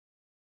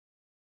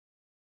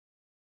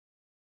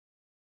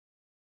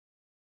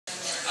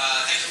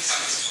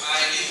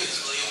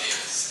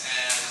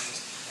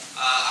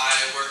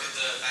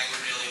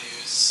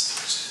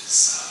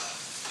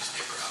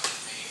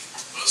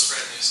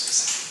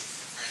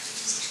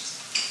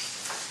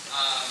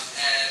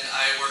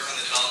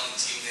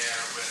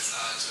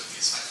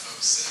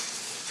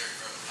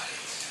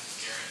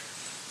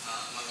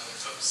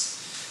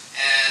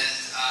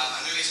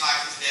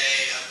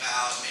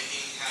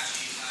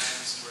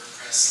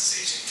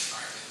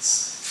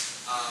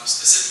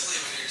specifically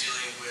when you're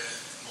dealing with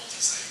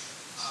multi-site,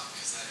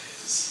 because that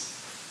is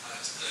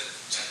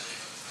generally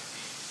a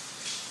theme.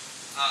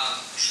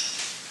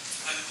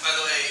 And by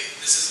the way,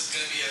 this is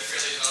going to be a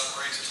fairly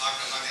developer-oriented talk.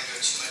 I'm not going to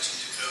go too much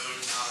into code.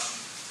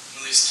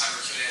 At least time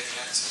for Q&A at the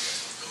end, so if you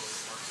guys want to go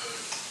over more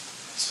code,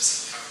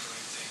 specifically how we're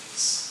doing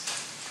things.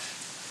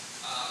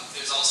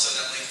 There's also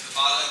that link at the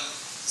bottom.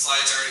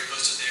 Slides are already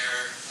posted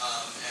there,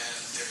 and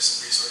there's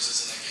some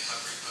resources in that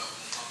GitHub repo,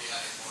 and I'll be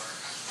adding more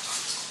after the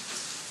talk as well.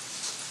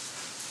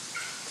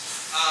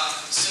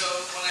 So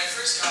when I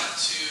first got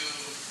to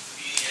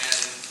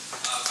BDN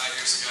 5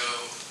 years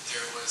ago,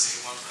 there was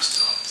a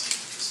one-person development team,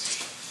 which was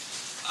me.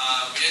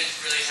 We didn't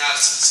really have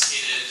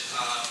sophisticated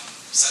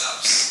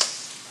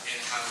setups in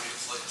how we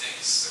deployed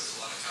things. There was a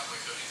lot of cowboy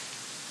coding.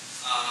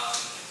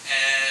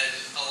 And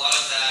a lot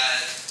of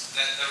that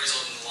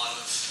resulted in a lot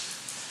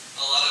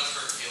of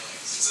hurt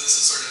feelings. And so this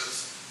is sort of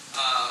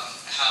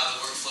how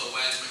the workflow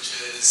went, which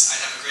is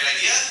I'd have a great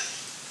idea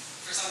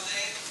for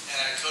something, and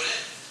I'd code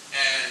it,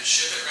 and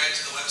ship it right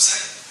to the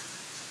website.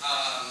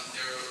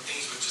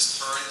 Things would just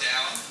burn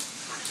down.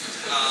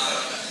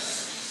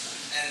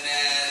 And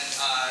then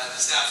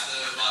the staff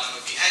at the bottom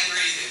would be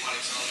angry, they'd want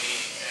to kill me,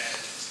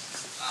 and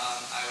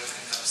I would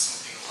end up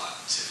smoking a lot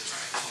to try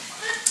and kill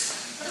my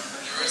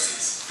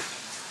neuroses.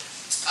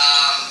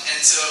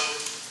 And so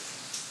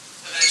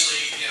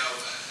eventually,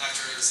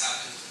 after this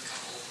happened a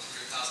couple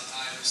 100,000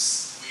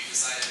 times, we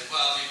decided,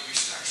 well, maybe we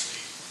should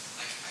actually,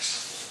 I should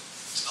have a whole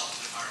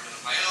development environment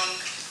of my own.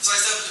 So I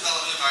set up a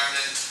development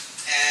environment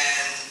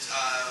and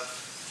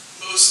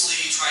mostly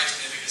tried to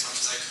mimic as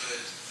much as I could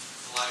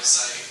the live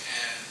site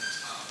and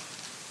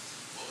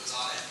what was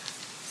on it.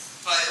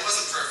 But it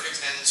wasn't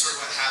perfect, and sort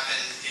of what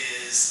happened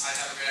is I'd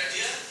have a great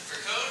idea for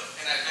code,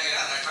 and I'd bang it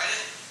out and I'd write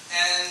it,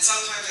 and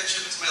sometimes I'd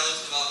ship it to my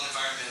local development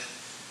environment,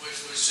 which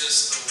was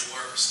just the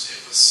worst. It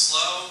was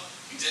slow,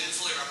 we didn't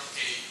fully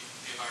replicate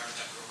the environment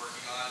that we were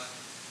working on,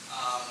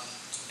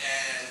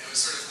 and it was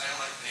sort of, I don't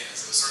like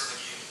bananas, it was sort of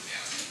like eating a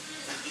banana.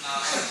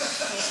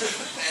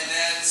 And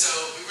then, so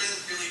we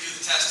wouldn't really do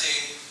the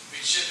testing,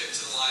 we'd ship it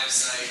to the live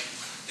site,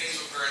 things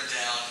would burn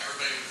down,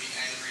 everybody would be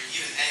angry,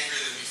 even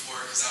angrier than before,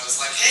 because I was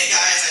like, hey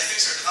guys, I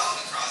fixed our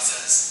development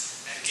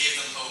process, and gave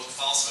them hope,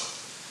 false hope.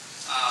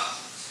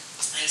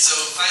 And so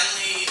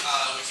finally,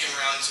 we came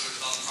around to a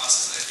development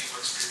process that I think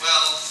works pretty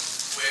well,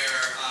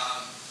 where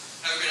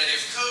have a good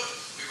idea for code,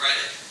 we write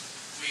it,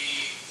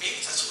 we maybe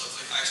test it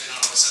locally, I actually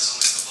don't always test all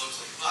my stuff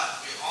locally, but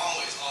we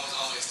always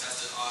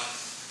test it on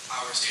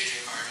our staging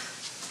environment,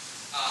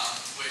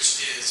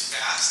 which is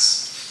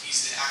fast,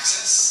 easy to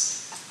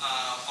access,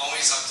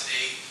 always up to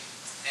date,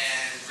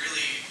 and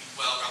really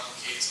well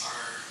replicates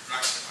our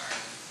production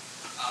environment.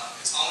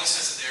 It's always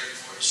tested there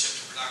before it's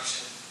shipped to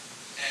production,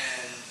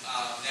 and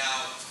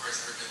now, of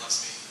course, everybody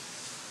loves me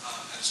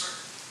at a store.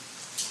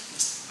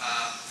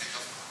 Thank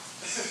you.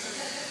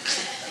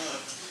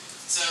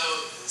 So,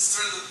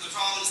 sort of the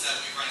problems that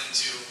we run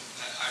into,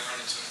 that I've run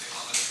into, and I think a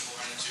lot of other people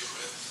run into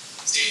with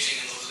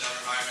staging and local dev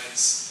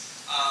environments.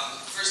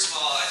 First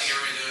of all, I think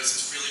everybody knows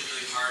it's really,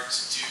 really hard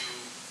to do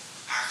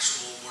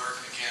actual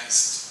work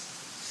against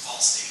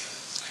false data,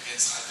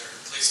 against either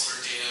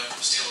placeholder data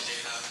or stale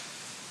data.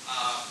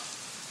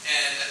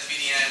 And at the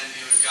BDN,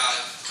 we've got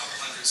a couple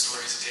hundred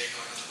stories a day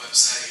going on the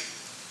website.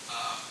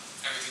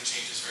 Everything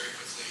changes very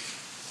quickly.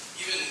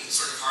 Even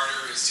sort of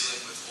harder is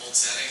dealing with old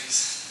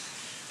settings.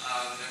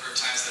 The number of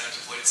times that I've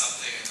deployed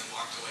something and then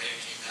walked away and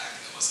came back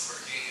and it wasn't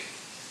working. And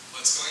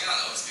what's going on?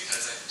 Oh, it's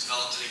because I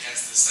developed it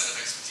against this set of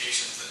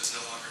expectations that is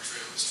no longer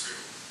true. It was true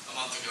a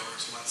month ago or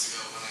 2 months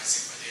ago when I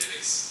synced my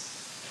database.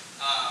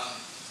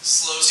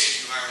 Slow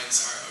staging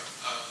environments are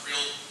a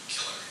real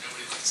killer.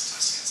 Nobody likes to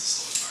test against a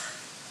slow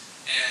environment.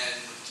 And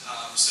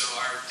so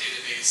our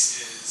database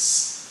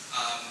is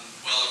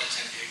well over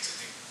 10 gigs, I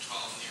think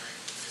 12, nearing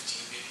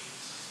 15 maybe.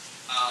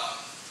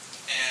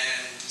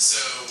 And so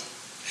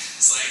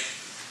it's like,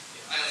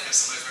 I only have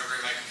so much memory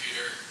in my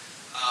computer.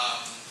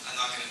 I'm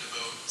not going to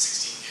devote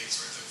 16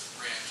 gigs worth of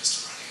RAM just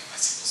to running a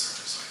MySQL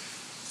server so I can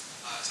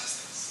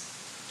test things.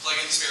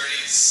 Plugin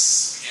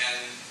disparities,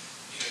 again,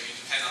 you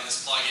depend on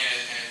this plugin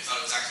and you thought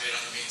it was activated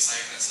on the main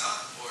site and it's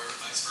not, or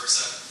vice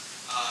versa.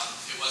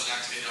 It wasn't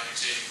activated on your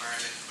staging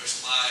environment,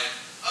 push live.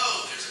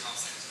 Oh, there's a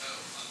conflict. Oh,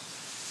 fun.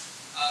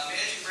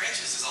 Managing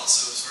branches is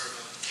also sort of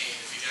a pain.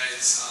 If you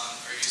guys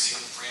are using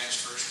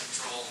branch version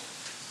control,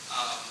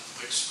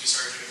 which we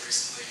started doing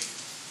recently,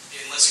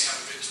 unless you have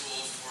a good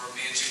tool for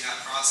managing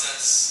that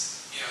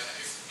process,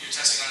 if you're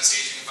testing on a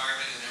staging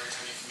environment and every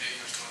time you commit,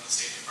 you have to go on the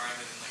staging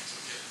environment and do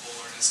a git pull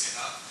or an skin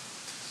up,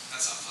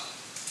 that's not fun.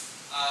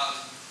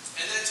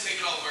 And then to make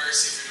it all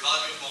worse, if you're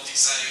developing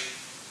multi-site,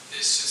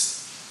 it's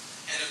just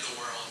end of the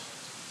world.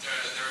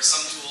 There are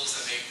some tools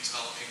that make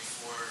developing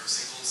for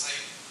single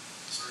site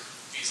sort of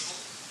feasible.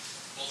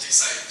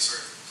 Multi-site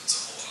sort of puts a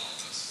hole in all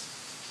of those.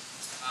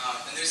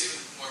 And there's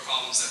even more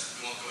problems that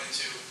we won't go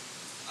into,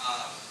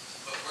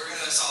 but we're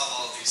going to solve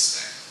all of these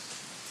today.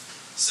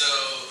 So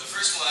the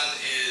first one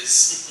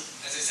is,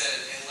 as I said,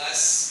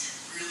 unless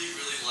you really,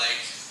 really like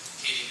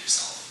hating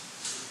yourself,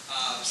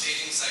 staging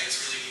staging sites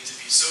really need to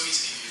be so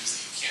easy to use that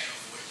you can't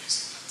avoid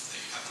using them,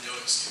 that you have no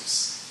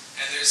excuse.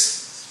 And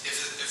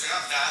if they're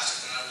not fast,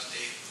 if they're not up to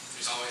date,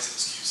 there's always an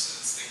excuse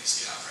that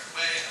things get out right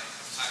away and I don't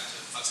have time to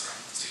futz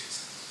around with staging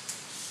sites.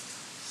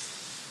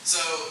 So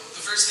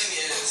the first thing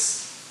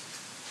is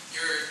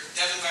your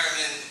dev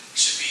environment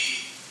should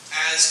be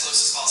as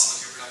close as possible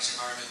to your production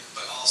environment,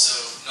 but also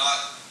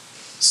not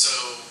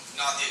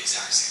the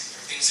exact same.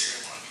 There are things that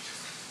you're going to want to be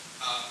different.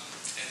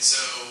 And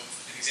so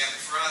an example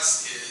for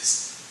us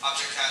is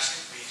object caching.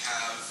 We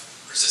have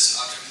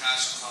persistent object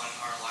cache on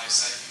our live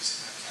site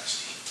using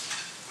memcached,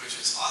 which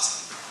is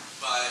awesome,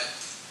 but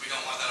we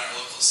don't want that on our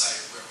local site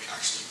where we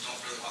actually don't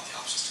really want the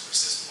options to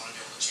persist. We want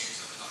to be able to change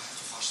them and not have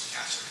to flush the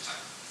cache every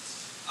time.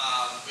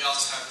 We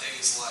also have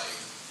things like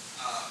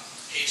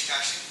page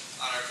caching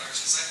on our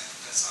production site.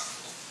 That's not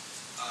cool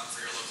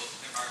for your local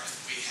environment.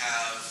 We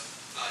have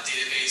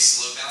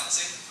database load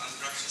balancing on the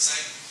production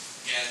site.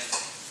 Again,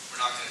 we're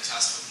not going to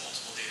test with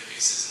multiple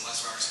databases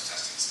unless we're actually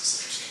testing a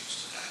specific change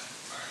to that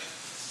environment.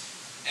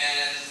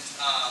 And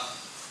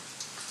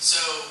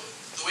so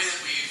the way that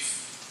we've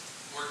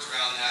worked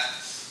around that,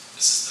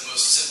 this is the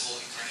most simple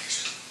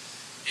incarnation,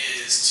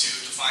 is to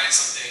define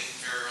something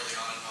very early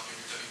on in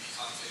your WP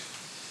config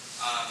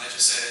that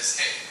just says,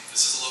 hey,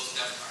 this is a local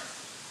dev environment.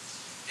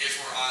 If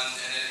we're on,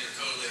 and then in your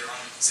code later on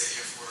you can say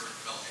if we're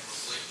developing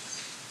locally,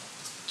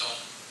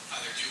 don't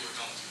either do or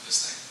don't do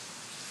this thing.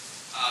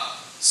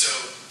 So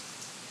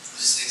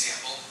this is an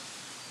example.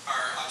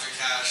 Our object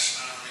cache,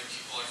 I don't know how many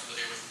people are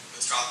familiar with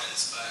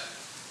drop-ins, but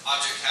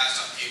object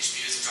cache.php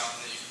is a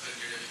drop-in that you can put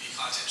in your WP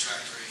content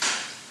directory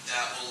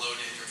that will load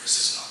in your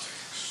persistent object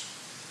cache.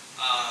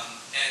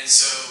 And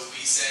so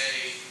we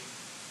say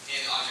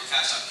in object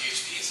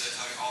cache.php, instead of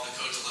having all the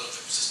code to load up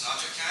the persistent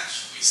object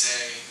cache, we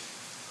say,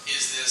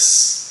 is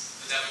this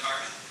the dev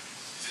environment?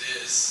 If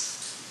it is,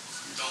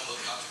 don't load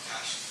the object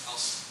cache,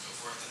 else go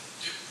forth and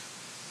do.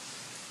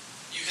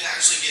 You can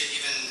actually get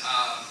even,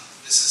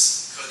 this is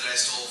code that I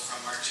stole from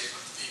Mark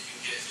Jacob, you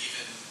can get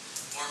even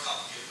more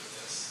complicated with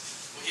this.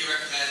 What he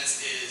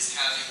recommends is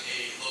having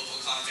a local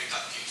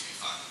config.php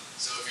file.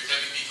 So if your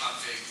WP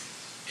config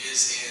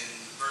is in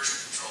version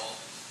control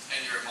and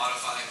you're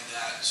modifying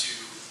that to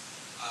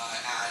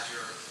add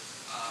your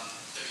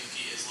WP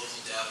as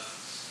local dev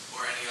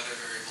or any other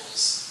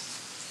variables,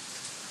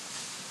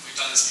 we've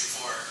done this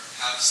before,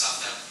 have stuff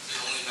that is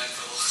only meant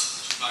for local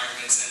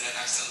environments and then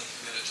accidentally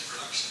commit it to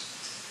production.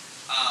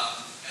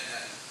 And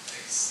then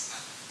things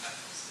happen.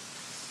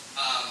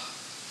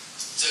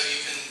 So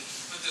you can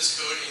put this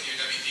code in your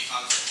WP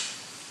config.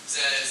 It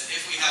says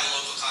if we have a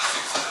local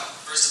config file,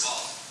 first of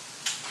all,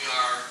 we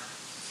are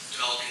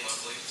developing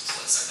locally,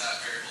 so let's set that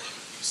variable that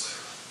we can use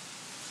later on.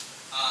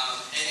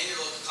 And in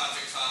your local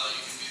config file,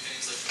 you can do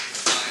things like you can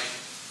define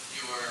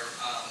your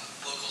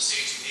local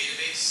staging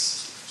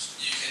database.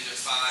 You can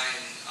define,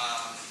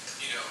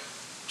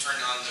 turn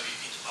on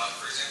WP debug,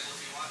 for example,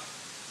 if you want.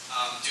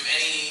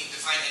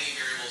 Define any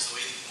variables the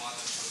way that you want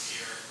them to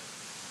appear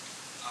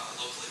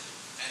locally,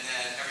 and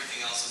then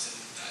everything else is in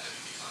that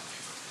WP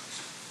config for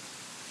production.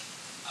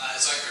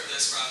 So I cribbed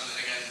this from, and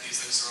again,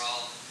 these links are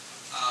all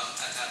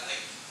at that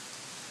link,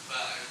 but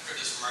I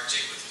cribbed this from Mark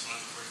Jacob, who's one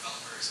of the core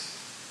developers, and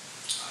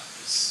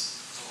who's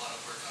done a lot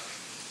of work on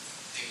making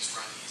things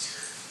run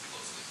easier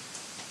locally.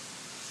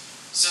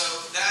 So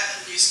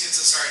that at least gets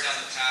us started down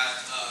the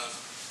path of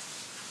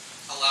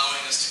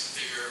allowing us to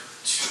configure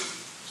two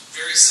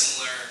very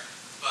similar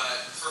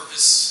but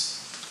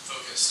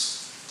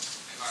purpose-focused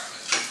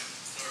environments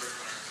in order to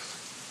run our code.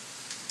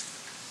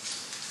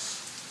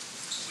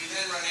 We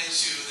then run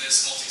into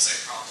this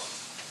multi-site problem.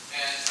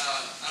 And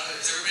I don't know,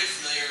 is everybody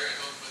familiar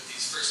with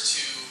these first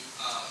two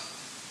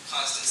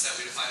constants that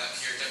we define up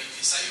here,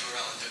 WP site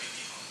URL and WP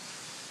home?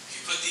 If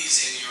you put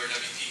these in your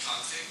WP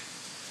config,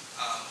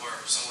 or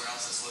somewhere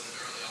else that's loaded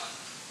early on,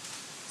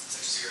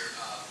 such as your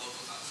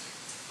local config,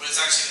 what it's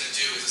actually going to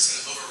do is it's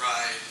going to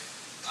override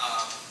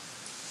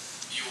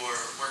your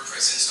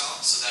WordPress install,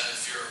 so that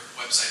if your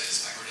website is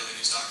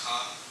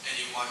microdailynews.com and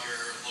you want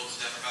your local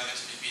dev environment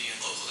to be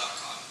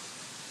medianlocal.com,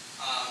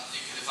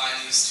 you can define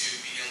these to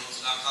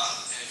medianlocal.com,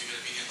 and if you go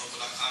to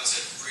medianlocal.com,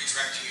 instead of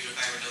redirecting you to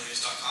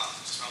microdailynews.com,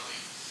 which is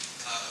probably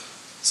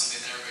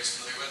something that everybody's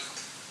familiar with,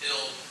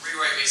 it'll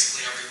rewrite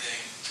basically everything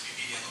to be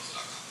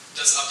medianlocal.com. It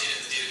doesn't update it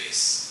in the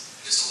database,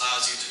 it just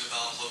allows you to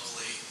develop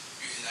locally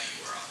using that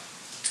URL.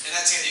 And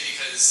that's handy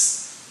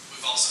because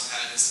we've also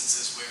had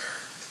instances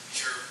where if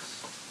you're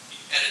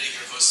editing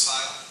your host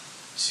file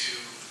to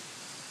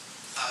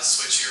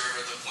switch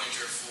the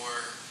pointer for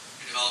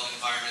your development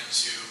environment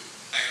to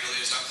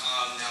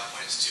microdailynews.com now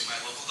points to my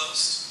local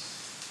host.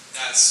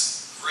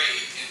 That's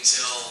great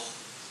until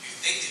you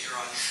think that you're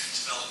on your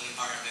development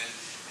environment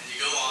and you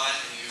go on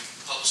and you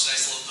publish a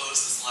nice little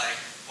post that's like,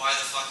 why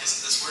the fuck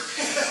isn't this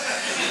working?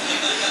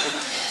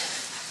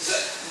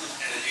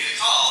 And then you get a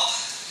call.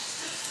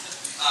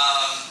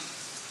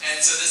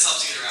 And so this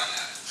helps you get around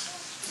that.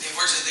 The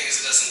unfortunate thing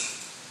is it doesn't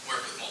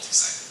work with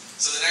multi-site.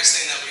 So the next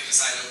thing that we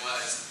decided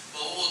was,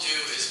 well, what we'll do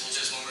is we'll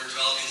just, when we're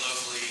developing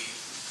locally,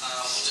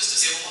 we'll just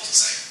disable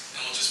multi-site.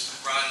 And we'll just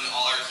run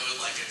all our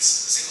code like it's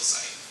it's a single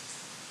site.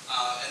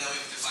 And then we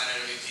can define a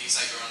WP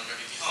site your own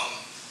WP home.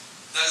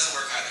 That doesn't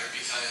work either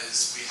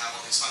because we have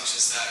all these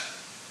functions that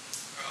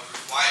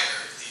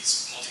require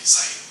these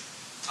multi-site,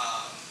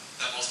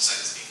 that multi-site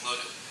is being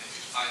loaded. And if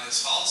you define this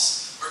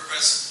false,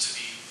 WordPress to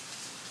be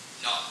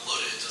not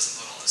loaded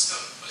doesn't load all this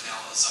code. But now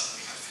all of a sudden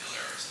we have fail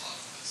errors a lot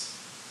of times.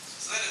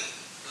 So that didn't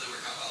really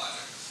work out well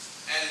either.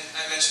 And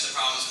I mentioned the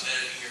problems with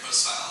editing your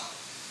host file.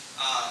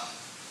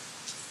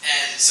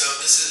 And so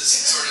this is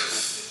sort of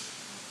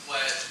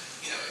what,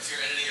 if you're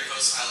editing your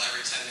host file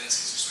every 10 minutes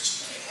because you're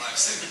switching between live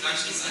site and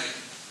production site,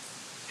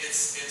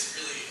 it's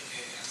really a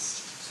pain in the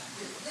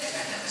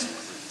ass.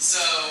 So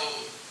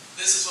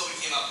this is what we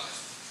came up with.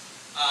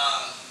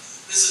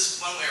 This is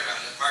one way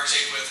around it. Mark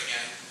Jakewith,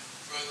 again,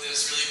 wrote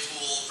this really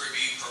cool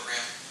Ruby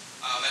program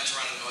meant to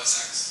run in OS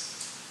X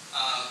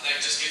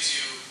that just gives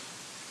you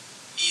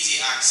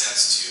easy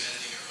access to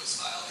editing your host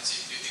file. And so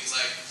you can do things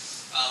like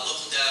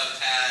local dev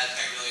add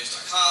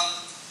bangorlineage.com,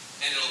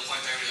 and it'll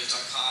point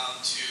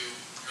bangorlineage.com to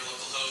your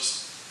local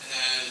host, and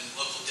then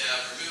local dev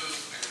remove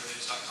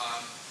bangorlineage.com,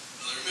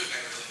 and it'll remove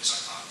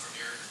bangorlineage.com from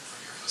your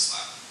host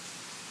file.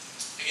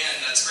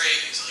 Again, that's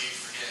great until you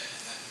forget,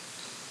 and then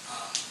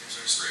you're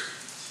sort of screwed.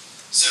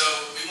 So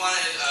we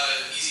wanted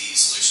an easy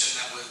solution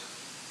that would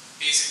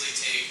basically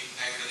take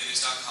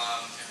bangorlineage.com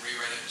and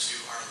rewrite it to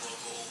our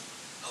local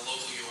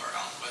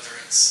URL, whether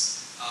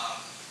it's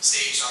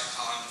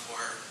stage.com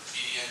or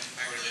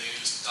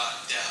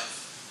bdn-bangorlineage.dev.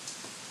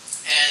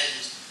 And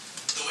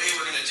the way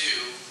we're going to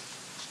do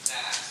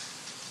that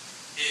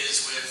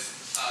is with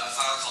a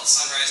file called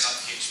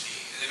sunrise.php.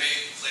 And they may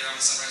play around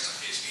with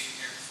sunrise.php in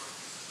here before.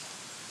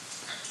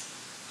 Okay.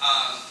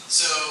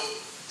 So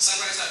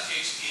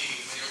sunrise.php,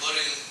 when you're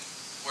loading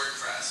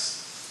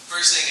WordPress,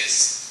 first thing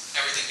is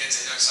everything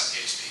hits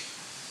index.php.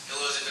 It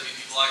loads at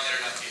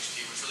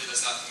wp-blogheader.php, which really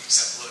does nothing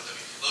except load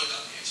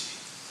wp-load.php.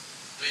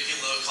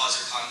 wp-load calls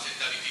your config,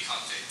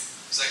 wp-config,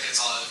 so that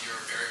gets all of your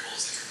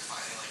variables that you're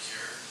defining, like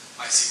your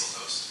MySQL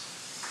host.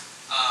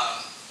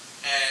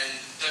 And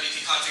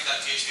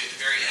wp-config.php at the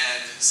very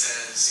end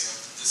says,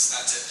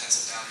 that's it,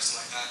 pencil down or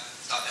something like that.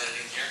 Stop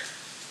editing here.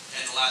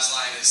 And the last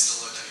line is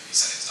still load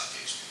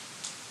wp-settings.php.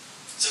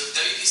 So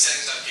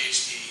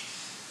wp-settings.php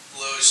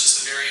loads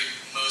just the very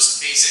most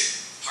basic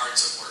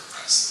parts of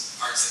WordPress,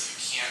 parts that you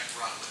can't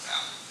run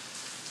without.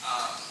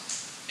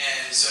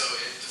 And so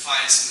it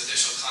defines some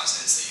additional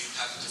constants that you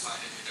have to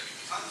define in your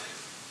wp-config.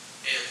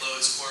 It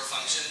loads core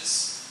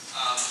functions,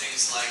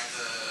 things like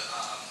the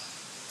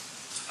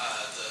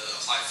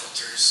apply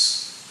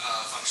filters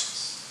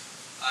functions.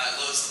 It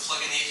loads the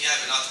plugin API,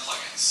 but not the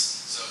plugins.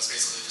 So it's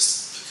basically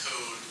just the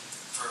code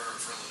for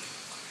loading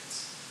the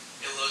plugins.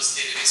 It loads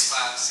the database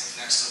class and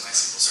connects to the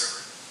MySQL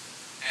server.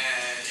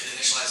 And it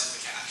initializes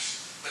the cache.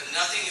 But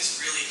nothing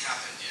has really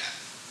happened yet.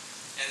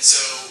 And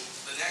so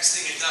the next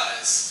thing it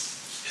does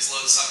is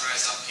load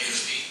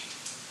sunrise.php.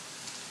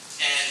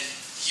 And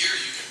here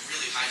you can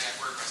really hijack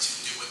WordPress. You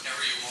can do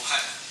whatever you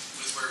want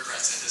with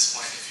WordPress at this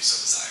point if you so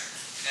desire.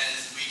 And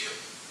we do.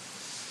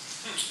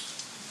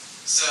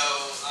 So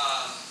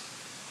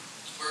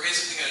we're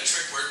basically going to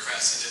trick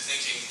WordPress into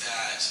thinking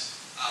that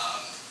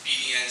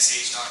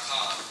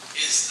bdnsage.com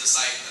is the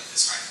site that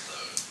it's trying to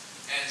load.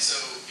 And so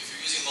if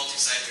you're using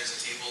multi-site, there's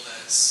a table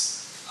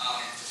that's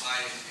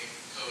defined in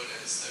code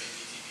as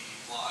wp-db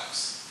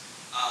blogs.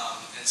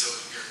 And so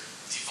your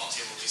default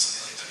table will be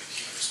something like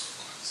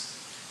wp_blogs.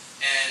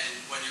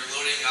 And when you're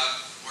loading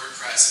up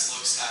WordPress, it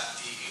looks at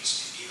the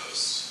HTTP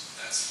host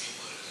that's being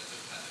loaded at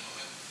the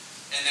moment.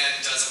 And then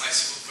does a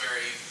MySQL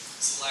query,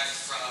 select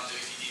from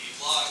wp-db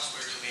blogs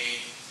where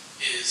domain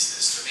is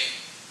this domain.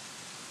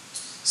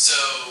 So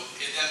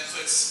it then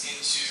puts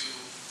into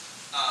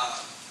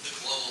the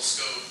global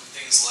scope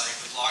things like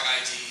the blog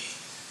ID,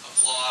 a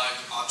blog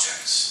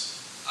object,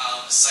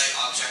 a site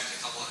object, and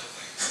a couple other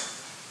things.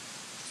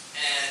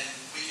 And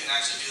we can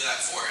actually do that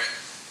for it,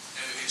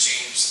 and we can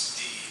change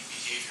the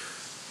behavior.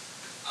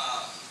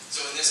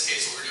 So in this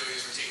case, what we're doing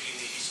is we're taking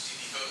the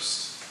HTTP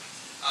host.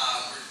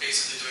 We're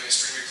basically doing a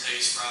string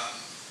replace from,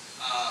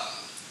 I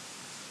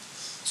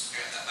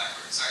got that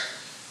backwards, sorry,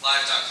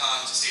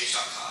 live.com to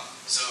stage.com.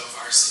 So if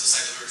the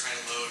site that we were trying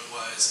to load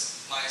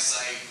was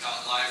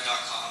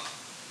mysite.live.com,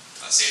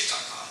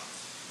 stage.com,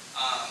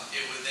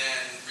 it would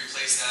then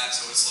replace that,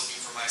 so it's looking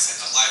for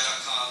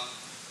mysite.live.com,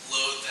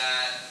 load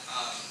that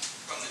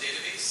from the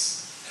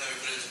database, and then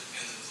we put it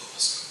in the global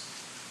scope.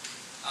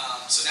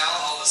 So now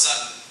all of a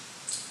sudden,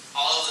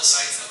 all of the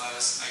sites that I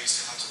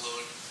used to have to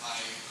load by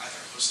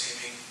either host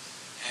naming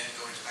and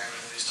going to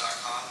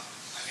bangorlineage.com,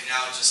 I can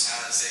now just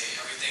as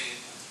everything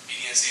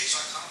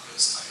bdnsage.com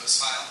goes to my host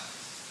file,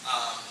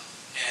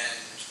 and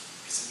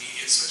it's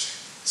immediate switching.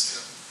 It's going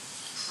to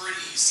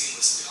pretty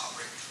seamlessly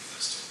operate between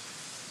those two.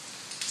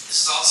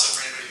 This is also,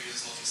 for anybody who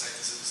uses multi-site,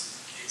 this is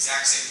the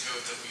exact same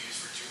code that we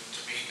use for doing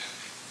domain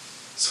mapping.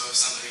 So if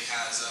somebody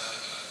has a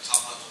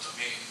top-level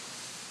domain,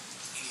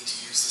 you need to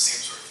use the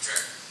same sort of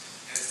trick,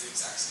 and it's the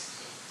exact same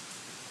code.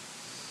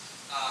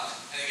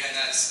 And again,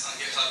 that's on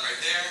GitHub right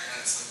there,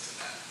 and it's linked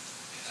in that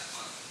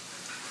file.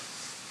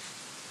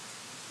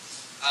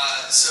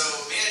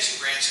 So managing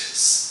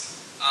branches.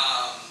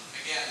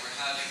 Again, we're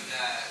having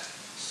that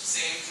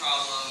same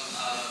problem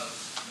of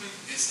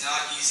it's not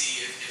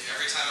easy if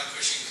every time I'm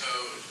pushing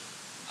code,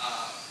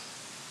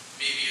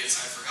 maybe it's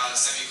I forgot a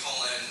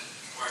semicolon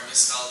or I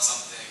misspelled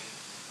something.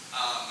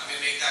 I'm going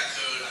to make that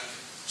code, I'm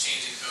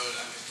changing code,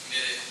 I'm going to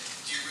commit it.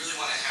 Do you really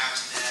want to have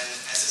to then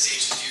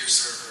SSH into your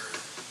server,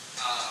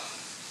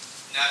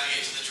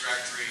 navigate to the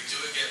directory, do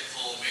a git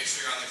pull, make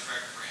sure you're on the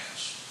correct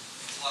branch?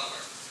 It's a lot of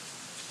work.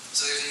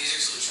 So there's an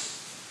easier solution.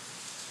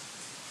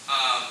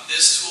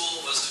 This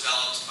tool was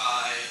developed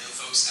by the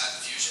folks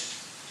at Fusion.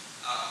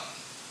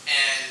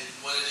 And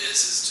what it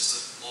is just a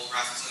little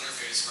graphical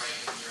interface right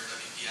in your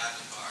WP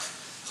admin bar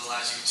that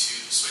allows you to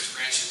switch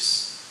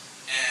branches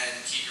and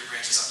keep your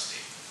branches up to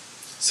date.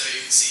 So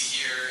you can see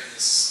here in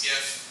this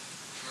GIF,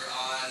 we're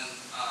on,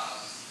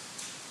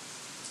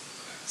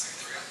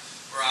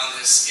 we're on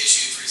this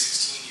issue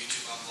 316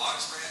 YouTube on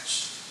blogs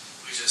branch.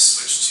 We just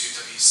switched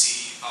to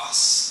WC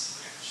boss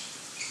branch.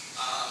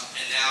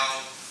 And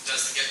now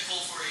does the git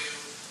pull for you,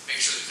 make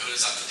sure the code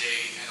is up to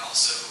date, and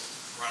also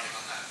running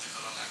on that, the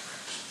code on that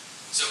branch.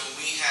 So when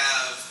we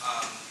have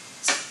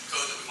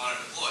code that we want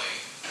to deploy,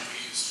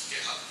 we use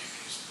GitHub, you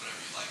can use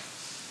whatever you like.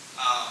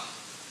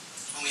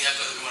 When we have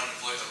code that we want to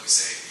deploy, but we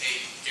say,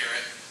 hey,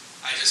 Garrett,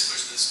 I just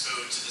pushed this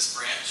code to this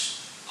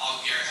branch.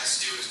 All Garrett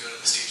has to do is go to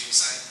the staging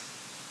site,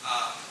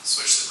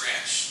 switch the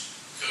branch,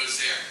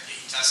 code's there, he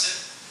can test it,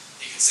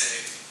 he can say,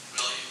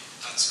 really,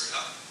 done screwed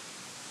up,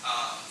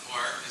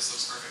 or this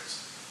looks perfect,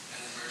 and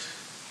then merge it.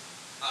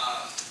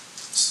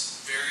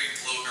 It's very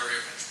low barrier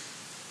of entry.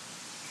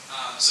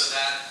 So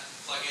that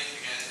plugin,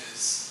 again,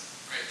 is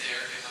right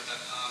there,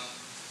 github.com,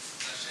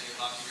 /any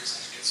block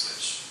user /git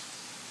switch.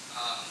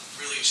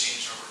 Really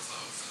changed our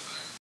workflow for the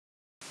better.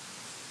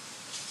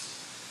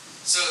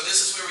 So this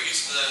is where we get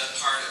to the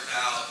part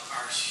about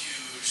our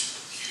huge,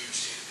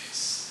 huge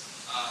database.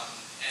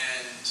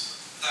 And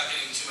without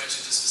getting too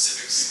much into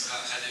specifics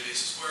about how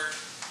databases work,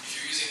 if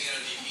you're using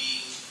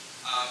InnoDB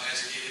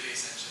as your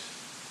database engine,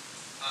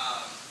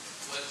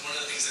 one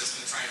of the things that it's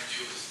going to try and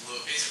do is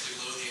basically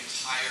load the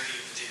entirety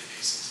of the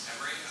database into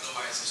memory.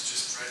 Otherwise, it's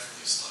just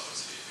dreadfully slow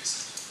as a database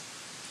engine.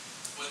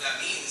 What that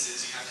means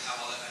is you have to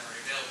have all that memory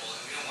available,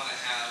 and we don't want to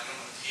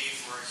pay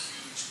for a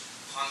huge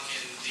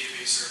honkin'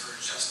 database server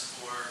just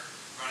for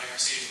running our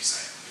staging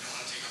site. We don't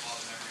want to take up all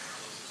the memory on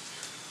our local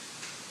computer.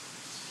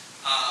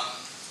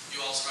 You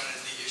also run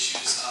into the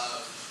issues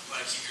of you want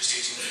to keep your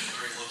staging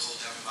very local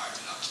dev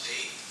environment up to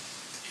date.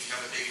 If you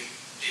have a big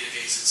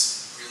database,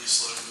 it's really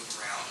slow to move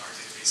around. Our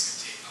database can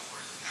take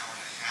upwards of an hour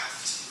and a half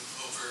to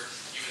move over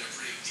even a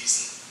pretty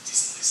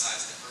decently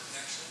sized network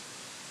connection.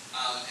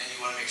 And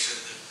you want to make sure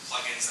that the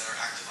plugins that are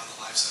active on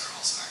the live set are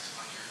also active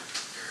on your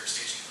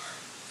staging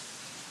environment.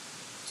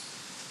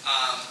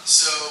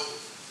 So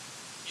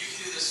you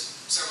can do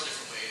this several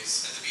different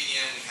ways. At the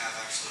BDM, we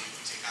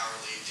take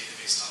hourly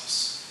database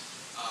dumps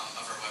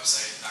of our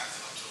website, back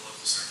them up to a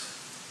local server.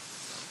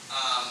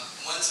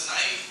 Once a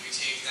night, we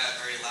take that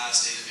very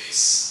last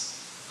database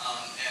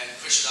and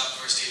push it up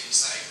to our staging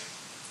site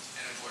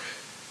and import it.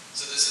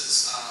 So this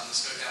is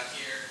this code down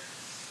here.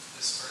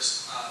 This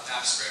first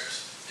bash script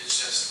is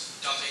just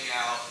dumping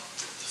out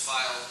the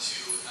file to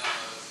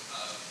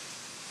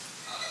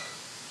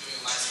doing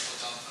a MySQL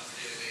dump of the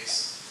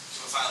database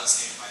to a file that's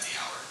named by the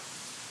hour.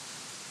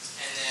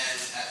 And then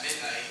at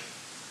midnight,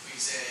 we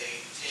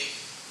say take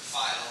the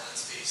file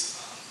that's based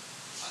on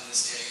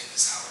this day and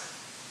this hour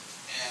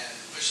and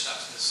push it up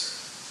to this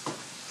server.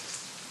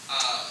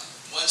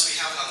 Once we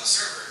have it on the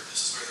server,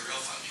 this is where the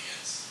real fun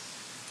begins.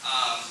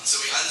 So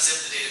we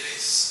unzip the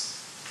database,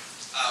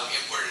 we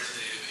import it to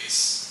the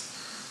database,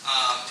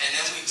 and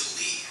then we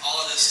delete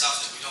all of this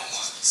stuff that we don't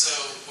want. So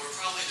we're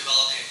probably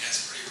developing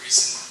against pretty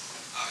recent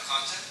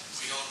content.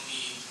 We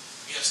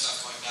have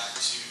stuff going back to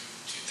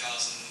 1990,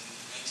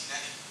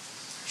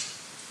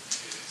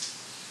 actually,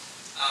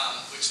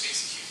 which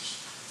makes it huge.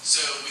 So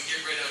we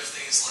get rid of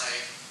things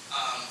like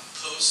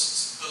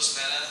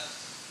post-meta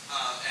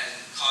and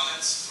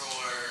comments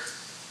for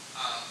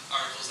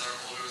articles that are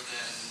older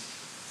than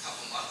a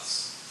couple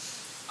months.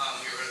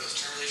 We get rid of those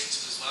term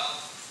relationships as well.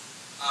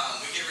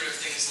 We get rid of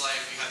things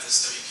like, we have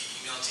this WP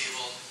email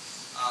table.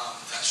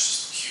 That's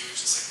just huge.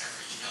 It's like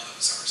every email that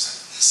was ever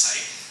sent on the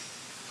site.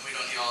 And we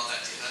don't need all of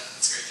that data.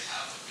 It's great to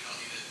have, but we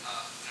don't need it in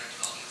our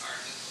development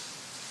environment.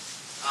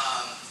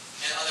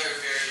 And other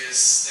various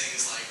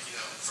things like,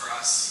 for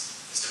us,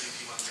 this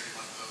WP2015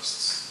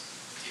 posts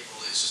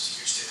table is just a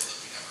huge table that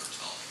we never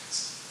develop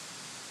against.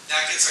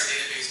 That gets our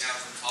database down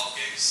from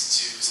 12 gigs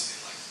to something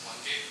like 1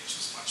 gig, which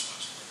is much,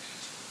 much more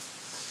manageable.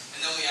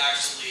 And then we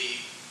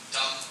actually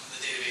dump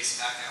the database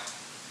back out,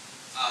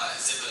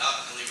 zip it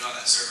up, and leave it on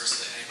that server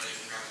so that anybody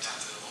can grab it down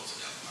to their local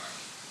dev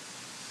environment.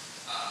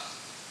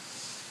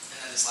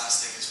 And then this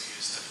last thing is we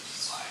use WP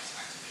Fly to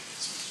activate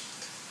it.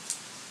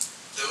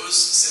 Those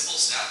simple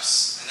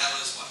steps, and that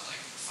was what, like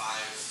 5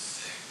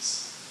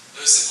 things.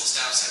 Those simple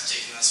steps have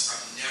taken us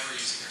from never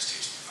using our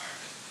staging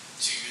environment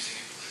to using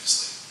it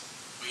religiously.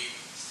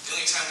 The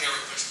only time we ever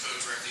push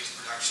code directly to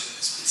production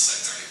is when the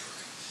site's already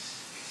broken.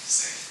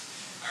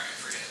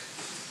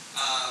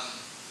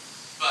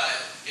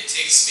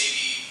 takes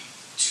maybe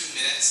 2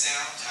 minutes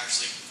now to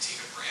actually take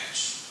a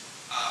branch,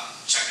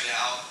 check it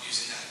out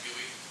using that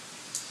GUI,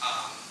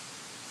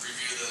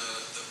 review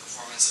the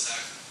performance of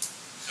that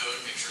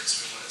code, make sure it's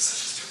doing what it says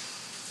it's doing,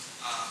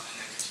 and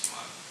then continue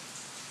on.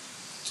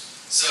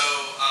 So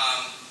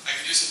I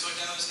can do some code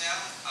demos now.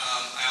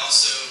 I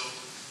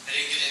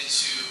didn't get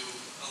into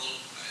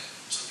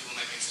some people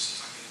might be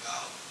interested in talking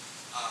about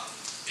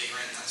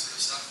vagrant and that sort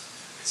of stuff,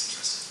 if anybody's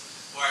interested.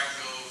 Or I can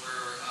go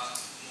over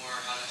more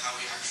how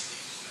we actually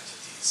implemented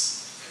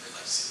these, if anybody'd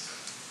like to see the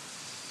code.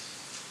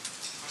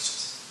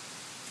 Questions?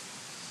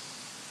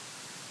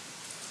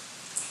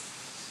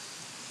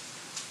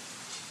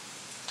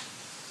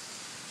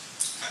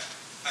 Okay,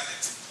 I think.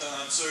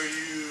 So are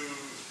you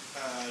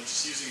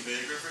just using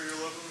Vagrant for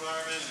your local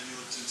environment? Have you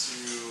looked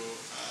into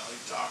like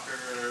Docker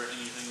or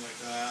anything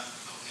like that?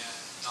 Oh man,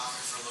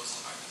 Docker for a local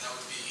environment, that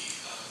would be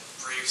a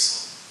brave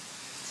soul.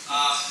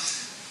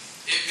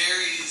 It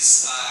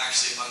varies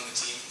actually among the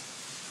team.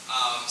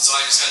 So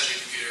I just got a new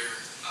computer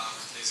a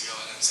couple days ago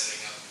and I'm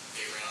setting up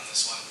Vagrant on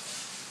this one.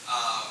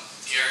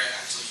 Garrett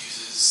actually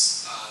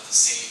uses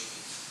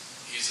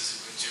he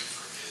uses Ubuntu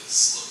for his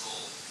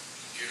local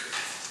computer.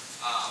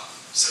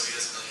 So he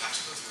doesn't really have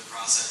to go through the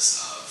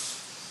process of,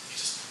 he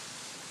just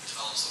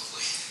develops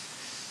locally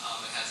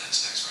and has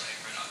Nginx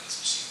running right on this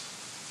machine.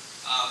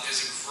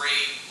 There's a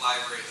great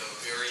library though,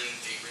 Varying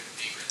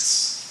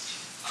Vagrants,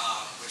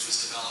 which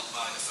was developed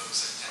by the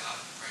folks at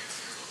NetApp right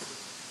here locally.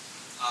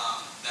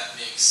 That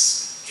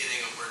makes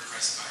getting a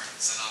WordPress environment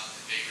set up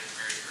in Vagrant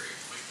very, very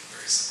quick and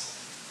very simple.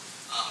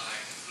 And I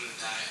included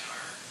that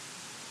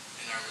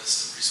in our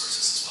list of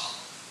resources as well.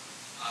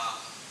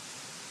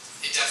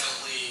 It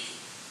definitely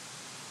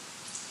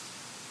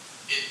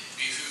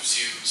behooves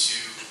you to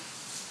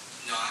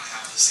not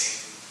have the same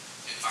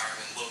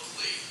environment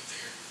locally that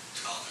you're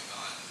developing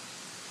on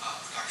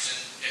production.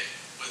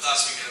 With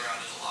us, we get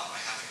around it a lot by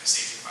having a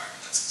staging environment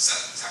that's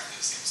exactly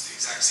the same. It's the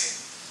exact same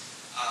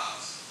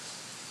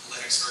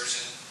Linux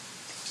version,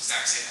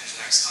 exact same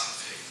Nginx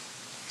config,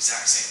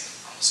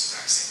 almost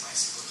exact same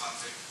MySQL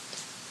config.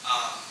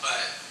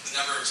 But the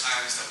number of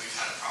times that we've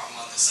had a problem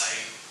on the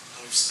site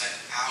and we've spent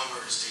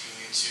hours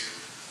digging into,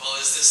 well,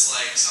 is this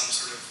like some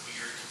sort of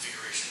weird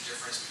configuration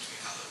difference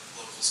between how the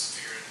local's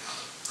configured and how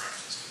the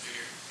production is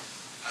configured?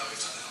 We've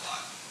done that a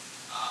lot.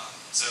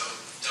 So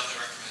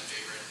definitely recommend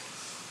Vagrant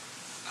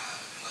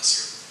unless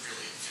you're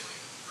really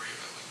feeling brave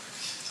about what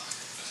you're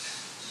talking about.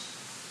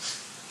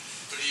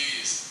 What do you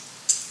use?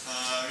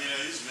 I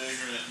use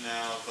Vagrant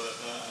now, but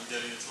I'm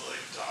getting into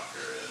like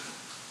Docker and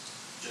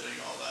getting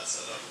all that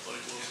set up with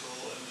like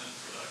local and then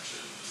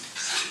production and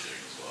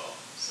staging as well.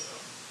 So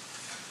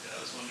yeah, I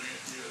was wondering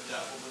if you have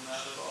dabbled in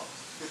that at all.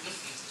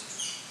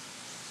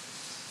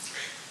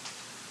 Great.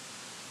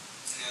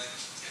 Any other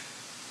questions? Yeah.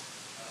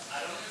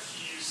 I don't know if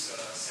you use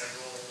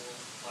several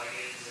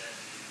plugins and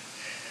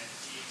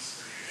themes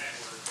for your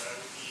network, but I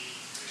would be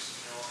curious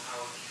to know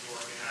how you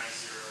organize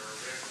your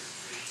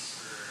repositories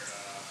for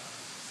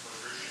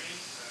versioning.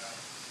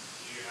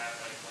 Do you have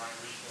like one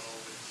repo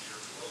with your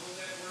global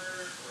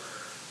network,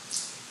 or?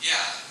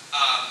 Yeah.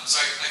 So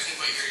I couldn't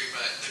quite hear you,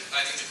 but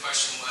I think the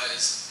question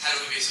was, how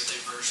do we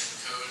basically version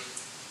code?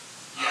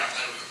 Yeah.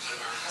 How do we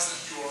organize that?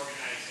 You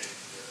organize it?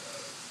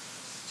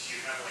 Do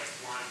you have like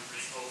one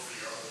repo for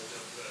your old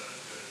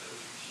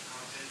WP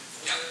content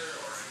folder,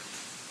 or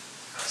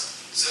how do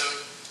you? So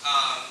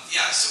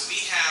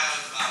we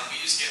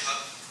use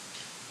GitHub,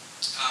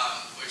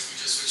 which we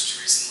just switched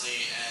to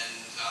recently, and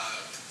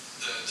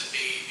the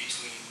debate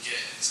between Git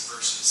and its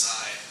version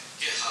side,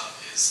 GitHub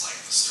is like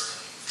the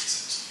sterling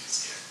reason to use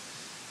Git.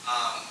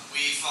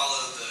 We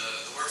follow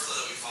the workflow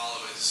that we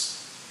follow is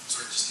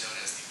sort of just known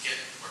as the Git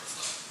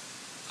workflow.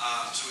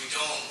 So we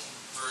don't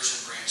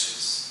version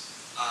branches,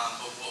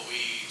 but what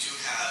we do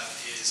have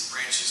is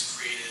branches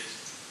created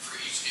for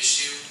each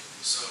issue,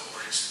 or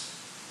each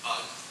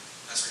bug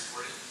that's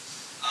reported.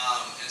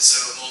 And so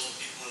multiple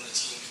people in the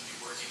team can be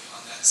working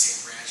on that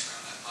same branch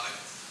around that bug.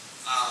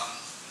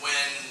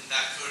 When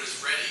that code is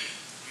ready,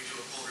 we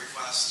do a pull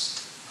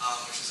request,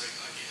 which is a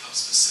GitHub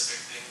specific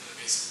thing that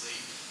basically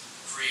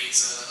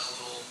creates a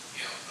little,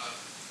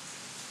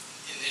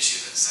 an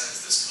issue that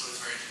says this code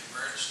is ready to be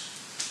merged.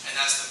 And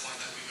that's the point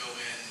that we go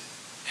in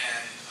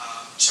and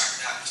check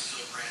that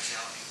particular branch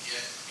out in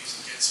Git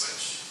using Git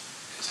switch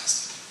and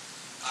test it.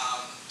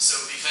 So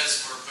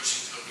because we're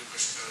pushing code, we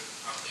push code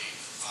probably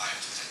 5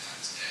 to 10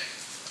 times a day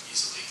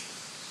easily.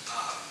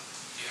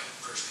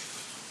 Versioning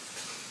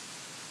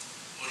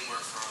wouldn't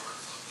work for our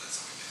workflow, but that's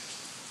how we manage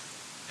it.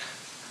 Yeah.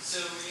 So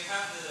when you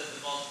have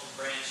the multiple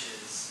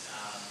branches,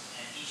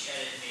 and each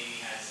edit maybe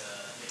has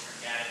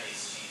different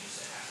database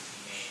changes that have to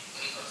be made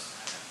for the post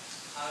matter,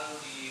 how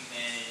do you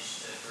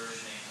manage the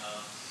versioning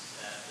of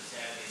those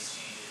database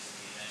changes and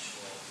the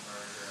eventual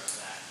merger of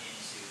that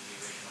into the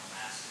original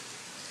master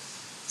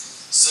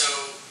database? So,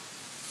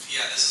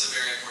 yeah, this is a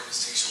very important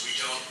distinction. We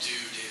don't do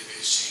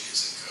database changes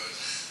in code.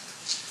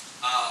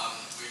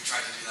 We've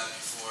tried to do that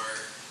before.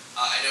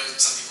 I know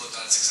some people have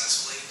done it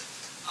successfully.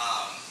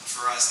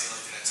 For us, the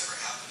only thing that's ever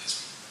happened is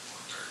we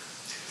forked our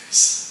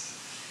database.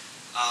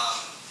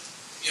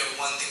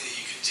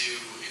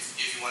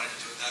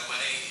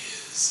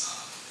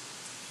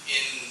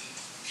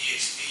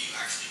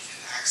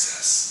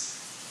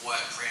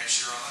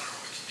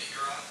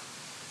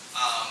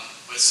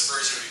 with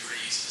Subversion, it would be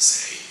pretty easy to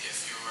say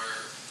if you're,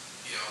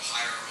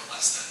 higher or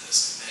less than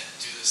this commit,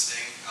 do this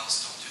thing,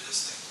 else don't do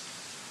this thing.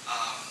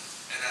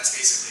 And that's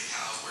basically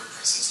how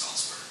WordPress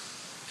installs work.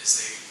 Is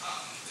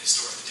they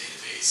store the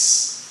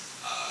database,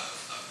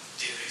 a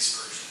database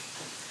version,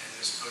 and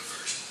there's a code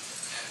version.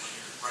 And when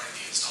you're running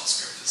the install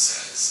script, it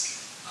says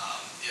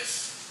if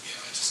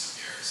it just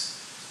compares.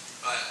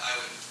 But I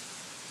would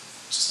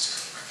just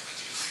generally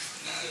recommend you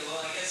from that. Yeah,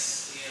 well, I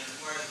guess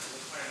part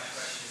of my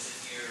question is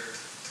if you're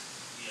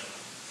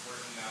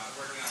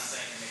working on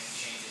site and making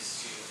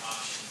changes to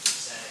options or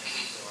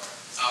settings, or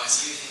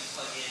using a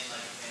plugin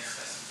like Advanced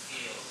Custom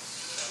Fields,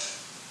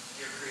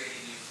 you're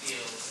creating new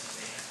fields and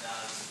they have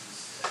values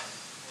that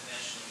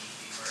eventually need to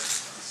be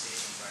merged from a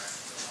staging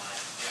environment to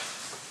live. Yeah.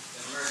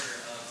 The merger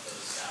of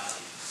those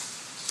values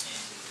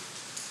into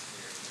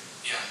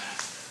your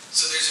master.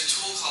 So there's a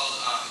tool called,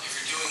 if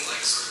you're doing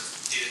like sort of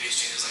database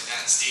changes like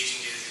that,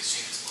 staging database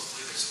changes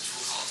locally, there's a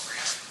tool called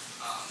Ramp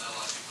that a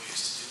lot of people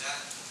use to do that.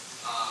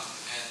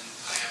 And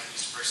I haven't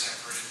used it personally,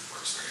 I've heard it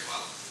works very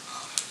well. I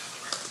would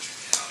definitely recommend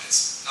checking it out.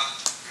 It's not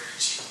very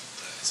cheap,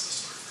 but it's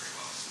supposed to work very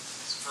well.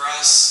 For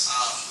us,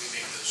 we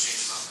make those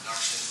changes on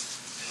production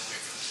and then wait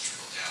for them to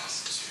trickle down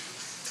to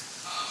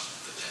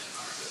the dev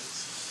environment.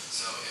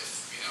 So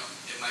if,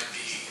 it might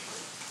be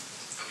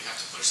that we have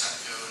to push that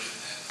code and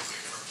then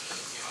wait for it to,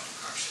 under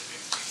production, we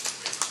have to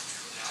wait for it to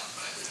trickle down,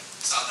 but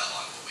it's not that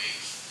long of a wait.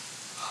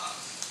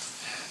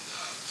 And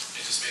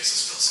it just makes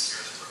us feel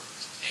secure that we're,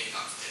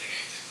 not forgetting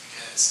anything.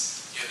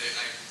 Because,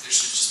 there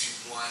should just be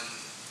one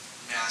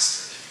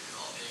master that you're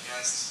developing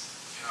against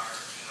in our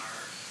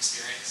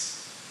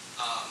experience.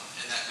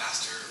 And that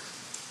master,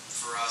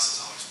 for us, is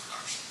always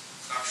production.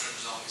 Production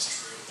is always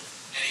true.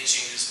 Any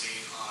changes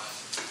made on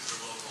the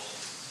local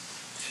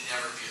can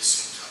never be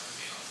assumed to have been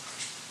made on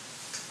production.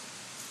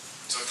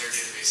 So if there are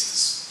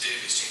database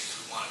changes,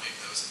 we want to make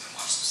those and then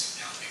watch them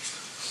sync down to make sure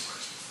that the code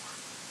works before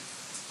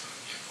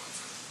going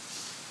further.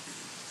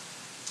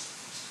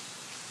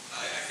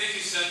 I think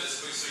you said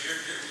this, so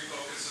your repo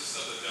consists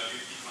of the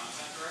WP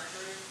content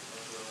directory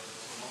of the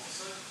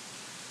multisite?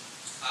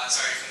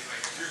 Sorry, I couldn't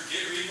quite hear. Your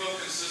Git repo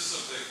consists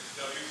of the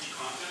WP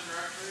content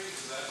directory?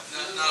 Is that?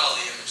 Not all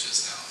the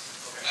images, no.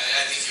 Okay.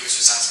 I think he was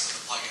just asking for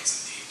the plugins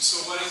and themes.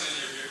 So what is in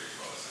your Git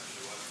repo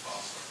essentially? What's the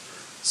file structure?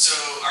 So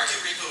our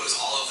Git repo is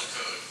all of the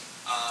code,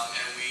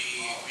 and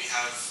we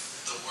have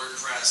the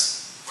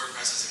WordPress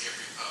as a Git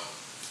repo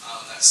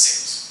that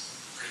syncs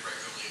pretty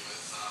regularly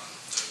with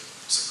the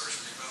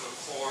Subversion repo. The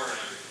core and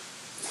everything.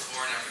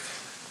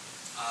 Everything.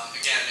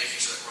 Again, making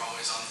sure that we're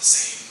always on the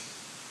same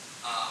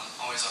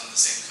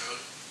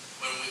code.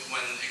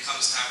 When it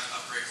comes time to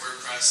upgrade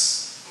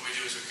WordPress, what we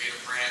do is we create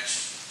a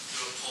branch, do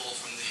a pull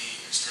from the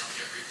external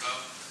Git repo,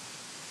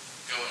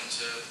 go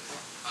into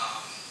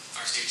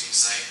our staging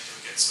site, do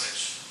a Git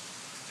switch,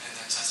 and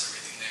then test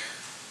everything there.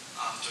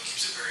 So it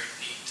keeps it very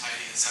neat,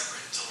 tidy, and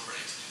separate until we're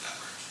ready to do that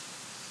merge.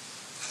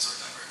 That's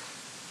worked out very well.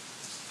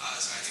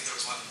 So I think there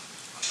was one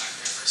back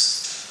there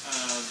first.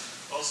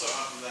 Also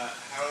off of that,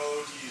 how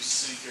do you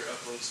sync your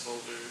uploads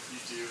folder if you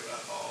do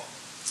at all?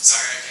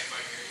 Sorry, I can't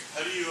quite hear you.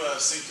 How do you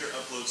sync your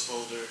uploads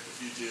folder if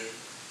you do?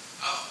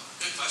 Oh,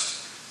 good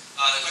question.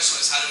 The question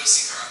was, how do we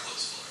sync our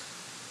uploads folder?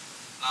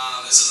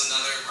 This is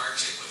another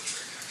Mark Jacob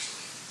trick,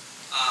 actually.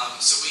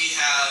 So we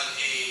have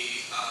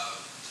a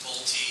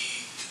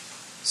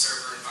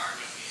multi-server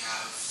environment. We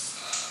have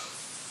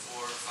 4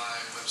 or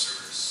 5 web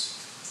servers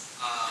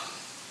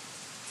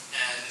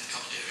and a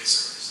couple database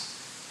servers.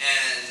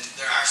 And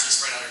they're actually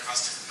spread out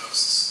across different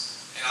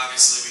hosts. And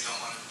obviously, we don't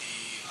want to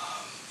be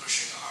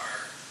pushing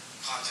our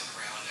content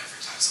around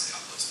every time somebody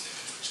uploads an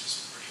image, which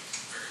is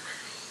very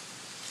regularly.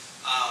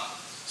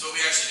 So what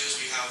we actually do is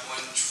we have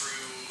one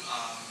true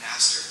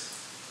master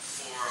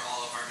for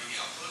all of our media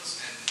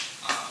uploads, and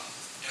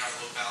in our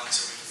load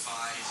balancer we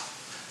define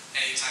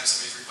anytime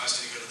somebody's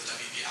requesting to go to the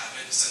WP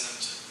admin, send them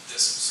to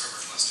this server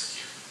cluster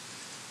here.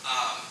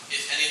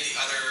 If any of the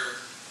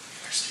other, I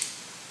can actually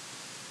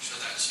show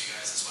that to you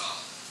guys as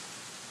well.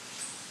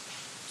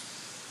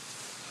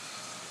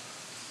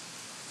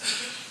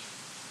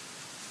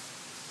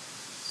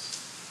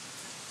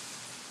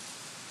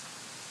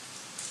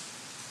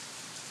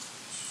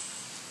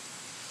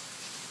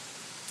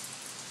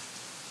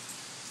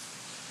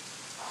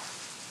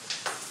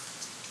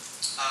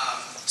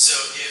 So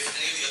if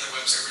any of the other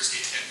web servers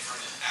get hit for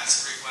an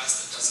asset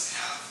request that doesn't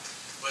have,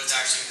 what it's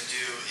actually going to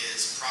do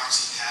is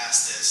proxy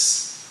pass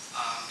this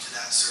to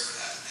that server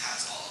that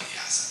has all of the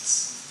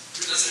assets.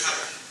 It doesn't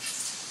have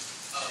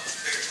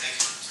bigger, thank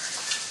you. Sorry.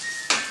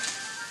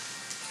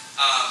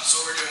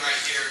 So what we're doing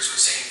right here is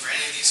we're saying for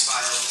any of these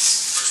files,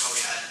 first of all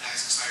we add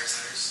access fire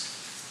setters,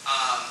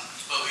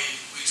 but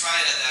we try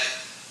it at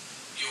that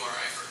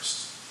URI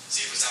first,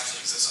 see if it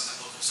actually exists on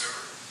that local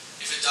server.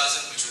 If it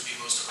doesn't, which would be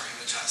most of our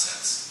image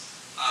assets,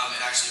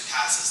 it actually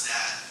passes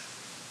that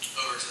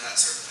over to that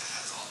server that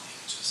has all the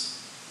images.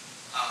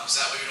 So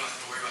that way we don't have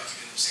to worry about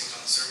keeping them synced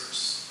on the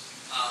servers.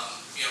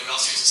 We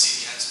also use a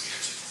CDN, so we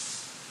actually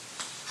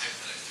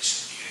hypothetically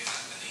shouldn't be getting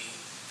that many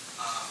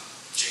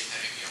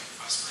JPEG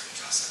requests for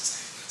image assets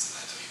that's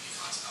in that WP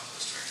content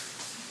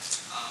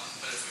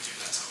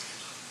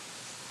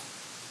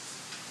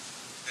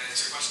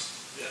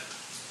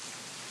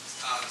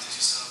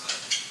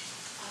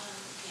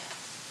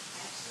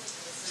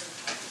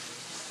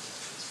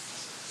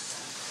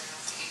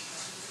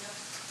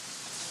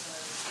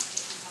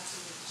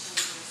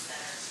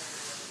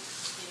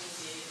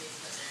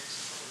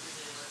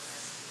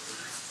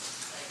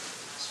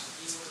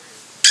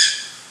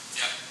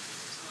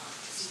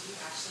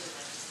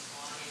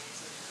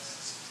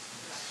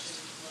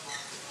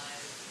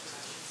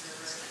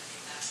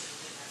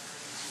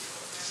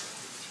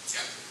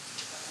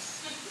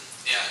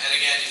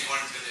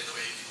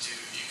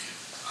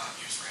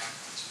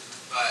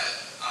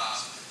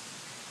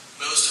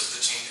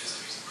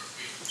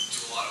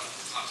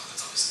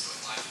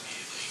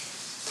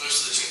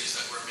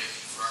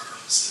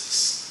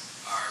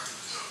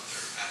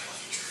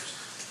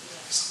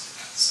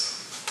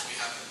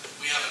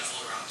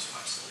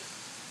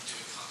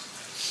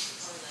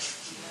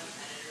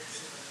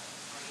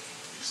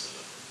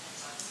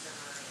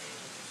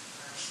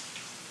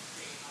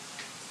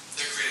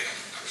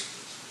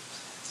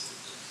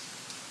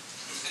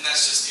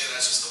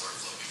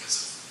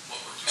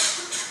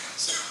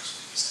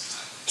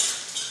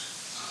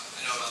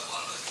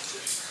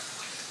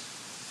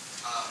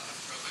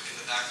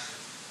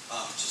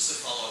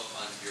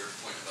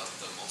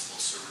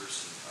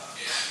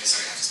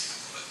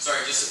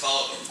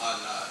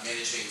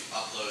managing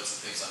uploads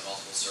and things on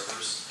multiple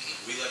servers,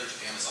 we leverage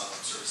Amazon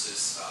Web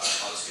Services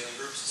autoscaling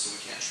groups, so we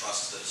can't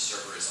trust that a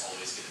server is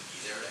always going to be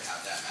there to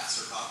have that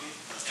master copy.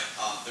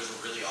 There's a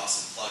really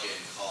awesome plugin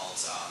called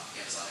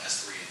Amazon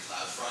S3 and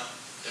CloudFront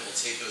that will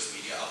take those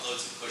media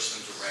uploads and push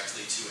them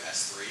directly to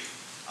S3,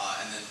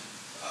 and then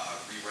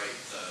rewrite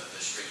the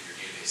string in your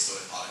database so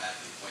it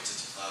automatically points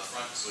it to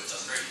CloudFront, so it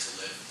doesn't need to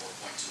live or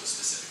point to a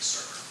specific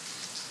server.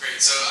 Great.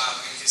 So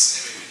in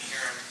case anybody didn't hear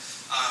him,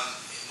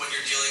 when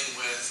you're dealing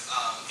with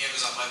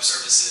Amazon Web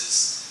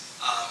Services,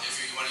 if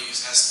you want to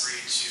use S3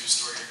 to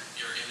store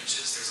your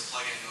images, there's a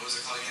plugin. What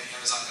was it called again?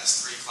 Amazon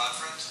S3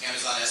 CloudFront?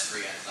 Amazon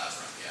S3 and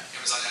CloudFront, yeah.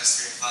 Amazon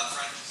S3 and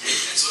CloudFront.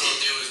 And so what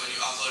it'll do is when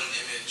you upload an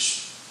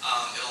image,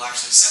 it'll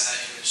actually send that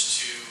image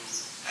to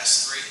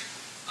S3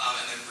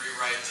 and then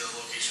rewrite the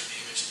location of the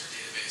image in your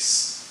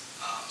database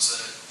so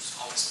that it's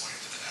always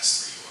pointing to the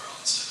S3 URL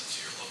instead of to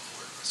your local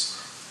WordPress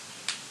URL.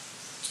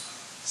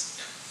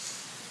 Yeah.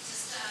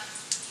 Just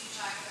you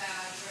talk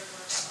about your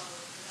workflow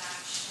with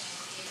production.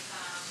 If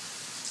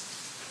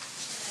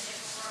in a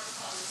different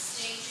workflow, would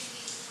staging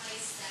be the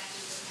place that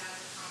you would have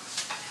the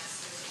content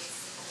master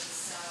basically?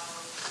 So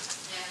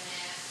then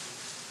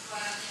what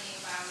I'm thinking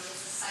about is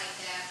a site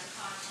that the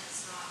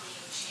content's not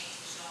being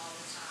changed all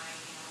the time,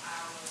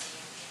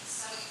 hourly and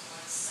so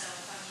forth. So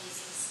if I'm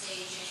using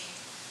staging,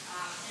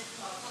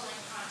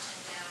 pulling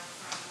content down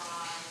from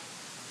live,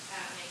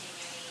 making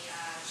any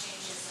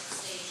changes of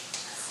staging,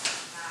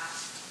 testing that,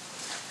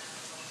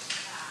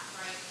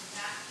 right? Would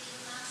that be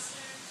the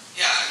master?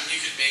 Yeah, I mean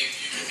you could make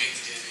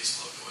the database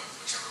flow go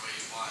whichever way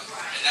you want.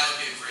 Right. And that would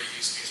be a great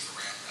use case for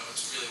RAMP. That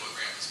was really what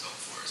RAMP was built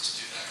for, is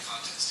to do that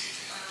content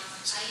staging on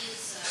different I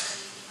use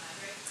WP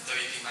Migrate.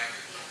 WP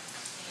Migrate.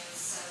 Yeah, and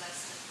so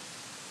that's the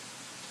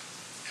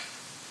Yeah.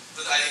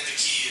 But I think the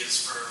key is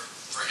for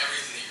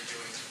everything that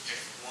you're doing to pick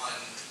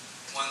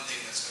one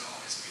thing that's going to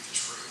always be the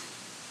true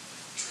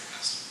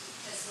master.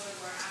 Because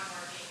where I'm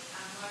working,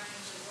 I'm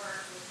learning to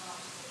work with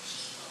multiple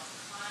people, and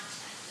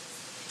content is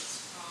the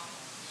biggest problem.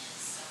 And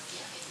so,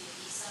 yeah, if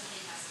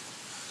somebody has to be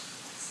content,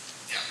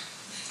 Yeah,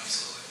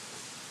 absolutely.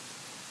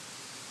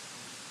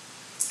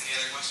 Any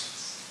other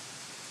questions?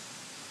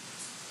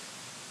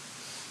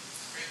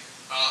 Great.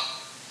 Well,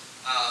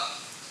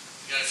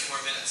 we got a few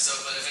more minutes. So,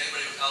 but if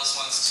anybody else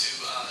wants to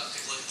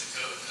take a look at the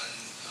code, then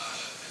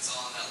it's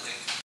all on that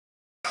link.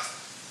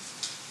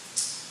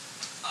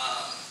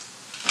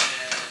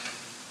 And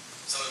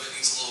some of it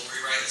needs a little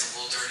rewrite. It's a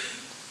little dirty,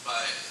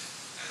 but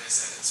as I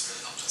said, it's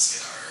really helped us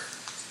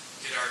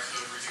get our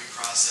code review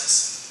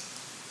process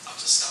up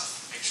to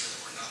stuff. Make sure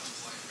that we're not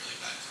deploying really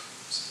bad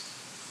code. So,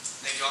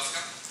 thank you all for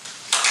coming.